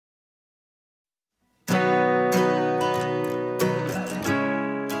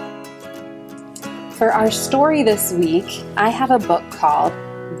For our story this week, I have a book called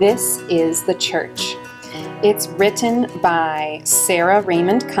This is the Church. It's written by Sarah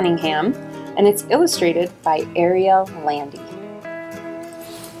Raymond Cunningham, and it's illustrated by Ariel Landy.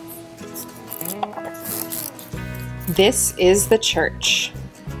 This is the church.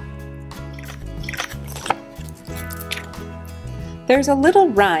 There's a little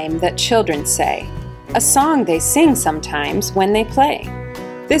rhyme that children say, a song they sing sometimes when they play.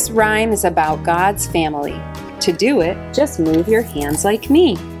 This rhyme is about God's family. To do it, just move your hands like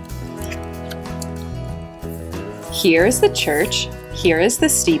me. Here is the church, here is the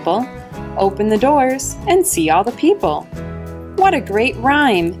steeple. Open the doors and see all the people. What a great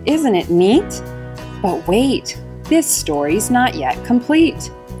rhyme, isn't it neat? But wait, this story's not yet complete.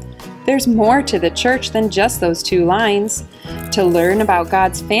 There's more to the church than just those 2 lines. To learn about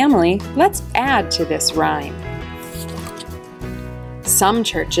God's family, let's add to this rhyme. Some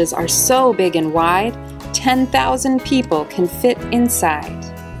churches are so big and wide, 10,000 people can fit inside.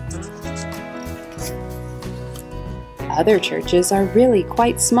 Other churches are really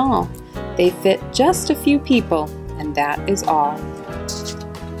quite small. They fit just a few people, and that is all.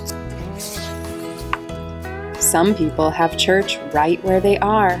 Some people have church right where they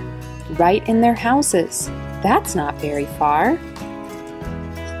are, right in their houses. That's not very far.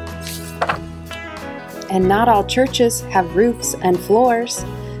 And not all churches have roofs and floors.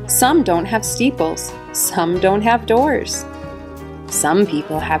 Some don't have steeples. Some don't have doors. Some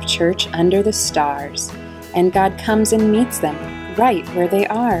people have church under the stars, and God comes and meets them right where they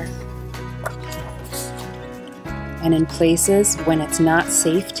are. And in places when it's not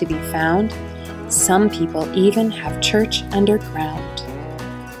safe to be found, some people even have church underground.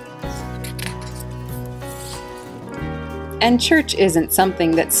 And church isn't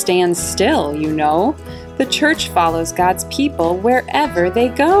something that stands still, you know. The church follows God's people wherever they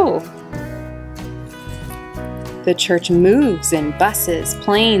go. The church moves in buses,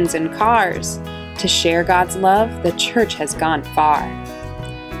 planes, and cars. To share God's love, the church has gone far.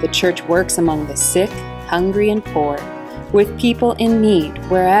 The church works among the sick, hungry, and poor, with people in need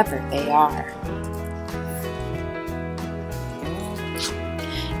wherever they are.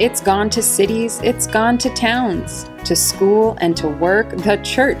 It's gone to cities, it's gone to towns, to school and to work, the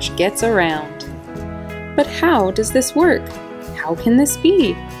church gets around. But how does this work? How can this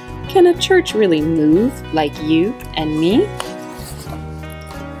be? Can a church really move like you and me?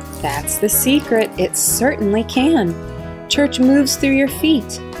 That's the secret, it certainly can. Church moves through your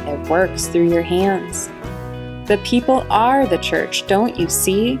feet, it works through your hands. The people are the church, don't you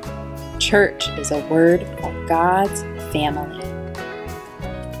see? Church is a word for God's family.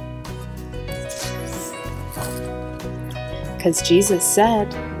 Because Jesus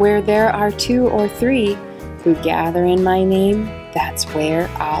said, where there are 2 or 3 who gather in my name, that's where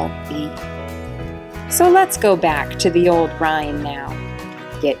I'll be. So let's go back to the old rhyme now.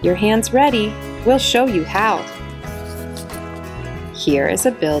 Get your hands ready, we'll show you how. Here is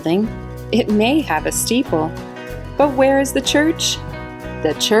a building, it may have a steeple, but where is the church?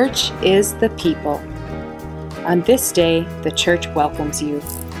 The church is the people. On this day, the church welcomes you.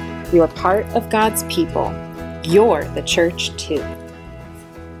 You're part of God's people. You're the church too.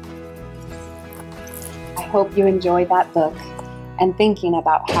 I hope you enjoyed that book and thinking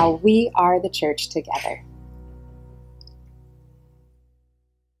about how we are the church together.